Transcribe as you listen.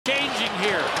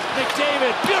here.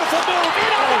 McDavid, beautiful move.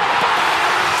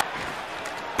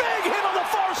 Big hit on the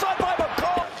far side by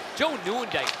McCall. Joe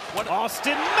Newendike.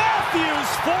 Austin Matthews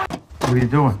for. What are you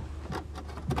doing?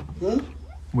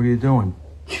 What are you doing?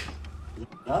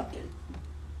 Nothing.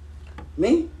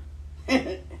 Me?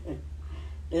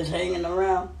 Just hanging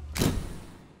around.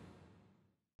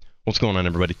 What's going on,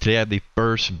 everybody? Today I have the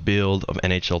first build of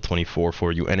NHL 24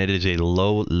 for you, and it is a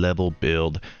low-level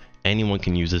build. Anyone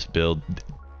can use this build.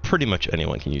 Pretty much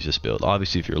anyone can use this build.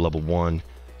 Obviously, if you're level 1,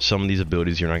 some of these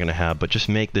abilities you're not going to have, but just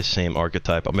make this same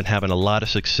archetype. I've been having a lot of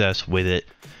success with it.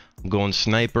 I'm going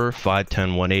sniper, 5'10",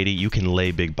 180. You can lay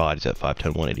big bodies at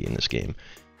 5'10", 180 in this game.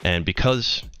 And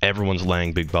because everyone's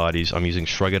laying big bodies, I'm using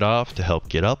Shrug It Off to help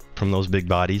get up from those big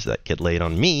bodies that get laid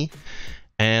on me.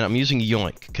 And I'm using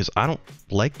Yoink because I don't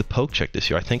like the poke check this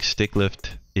year. I think stick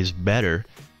lift is better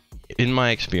in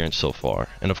my experience so far.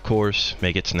 And of course,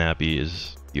 make it snappy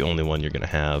is the only one you're going to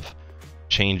have.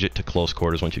 Change it to close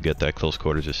quarters once you get that. Close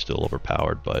quarters is still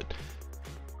overpowered, but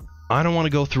I don't want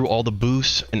to go through all the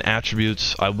boosts and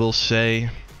attributes. I will say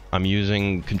I'm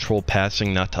using control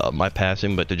passing, not to up my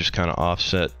passing, but to just kind of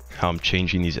offset how I'm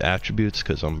changing these attributes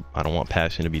because I don't want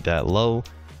passing to be that low.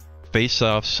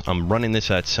 Face-offs, I'm running this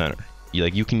at center.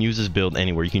 You can use this build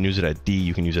anywhere. You can use it at D,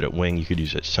 you can use it at wing, you could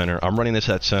use it at center. I'm running this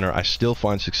at center. I still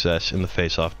find success in the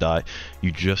face-off die.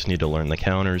 You just need to learn the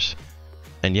counters.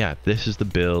 And yeah, this is the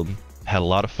build. Had a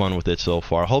lot of fun with it so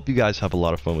far. I hope you guys have a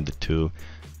lot of fun with it too.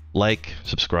 Like,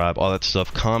 subscribe, all that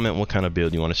stuff. Comment what kind of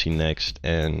build you want to see next,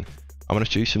 and I'm going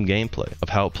to show you some gameplay of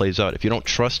how it plays out. If you don't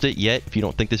trust it yet, if you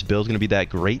don't think this build is going to be that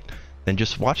great, then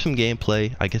just watch some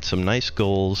gameplay. I get some nice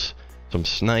goals, some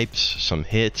snipes, some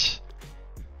hits,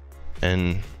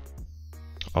 and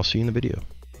I'll see you in the video.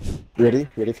 Ready?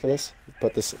 Ready for this?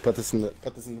 Put this in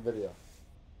the video.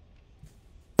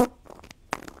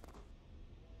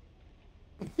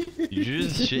 You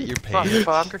just shit your pants.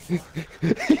 Fucker.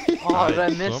 Oh, did I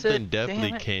miss it? Something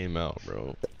definitely came out,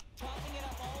 bro.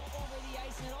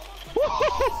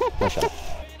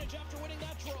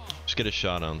 Just get a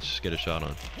shot on. Just get a shot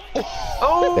on.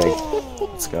 Oh! Big.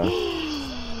 Let's go.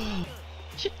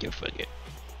 Shit your fucking.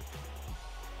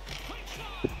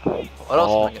 What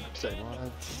else am I gonna say?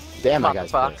 Damn, I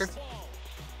got pissed.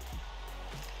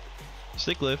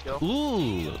 Stick lift. Yo.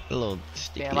 Ooh, hello.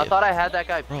 Stick Damn, lift. I thought I had that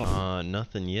guy.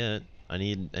 Nothing yet. I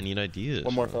need ideas.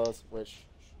 One more, fellas. Which?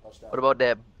 What about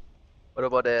that? What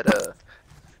about that?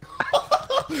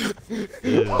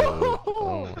 Ew,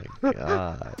 oh my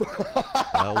god,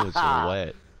 that was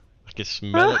wet. I can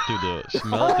smell it through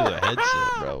the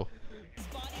headset, bro.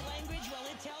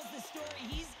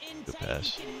 Good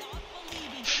pass.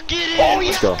 Get in! Oh,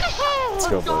 let's go. Let's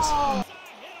go, boys.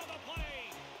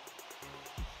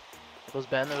 There goes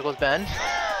Ben. There goes Ben.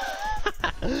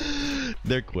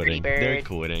 They're quitting. They're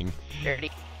quitting.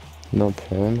 No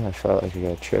plan. I felt like I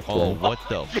got tripped. Oh, what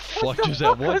the fuck just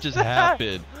that? What just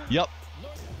happened? Yup.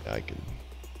 I can.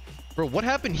 Bro, what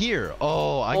happened here?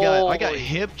 Oh, I got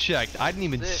hip checked. I didn't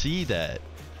even see that.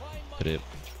 But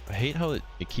I hate how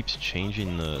it keeps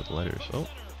changing the letters. Oh.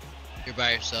 You're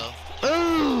by yourself.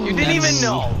 Oh, You didn't even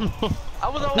know. I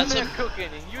was over there cooking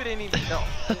and you didn't even know.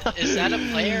 Is that a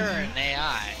player or an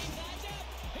AI?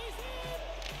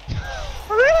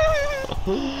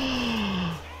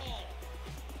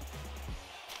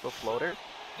 Go floater.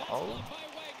 Oh.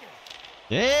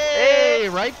 Hey,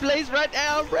 right place, right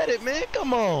now, Reddit, man.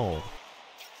 Come on.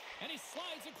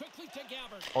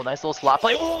 Oh, nice little slot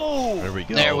play. Oh. There we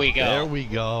go. There we go. There we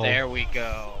go. There we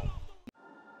go.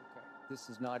 This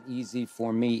is not easy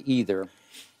for me either.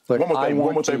 But one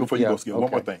more thing before you go, Skill. Okay.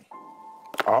 One more thing.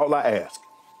 All I ask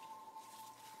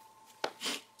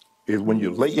is when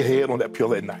you lay your head on that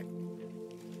pillow at night,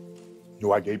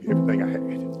 I gave you everything I had.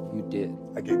 You did.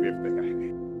 I gave you everything I had.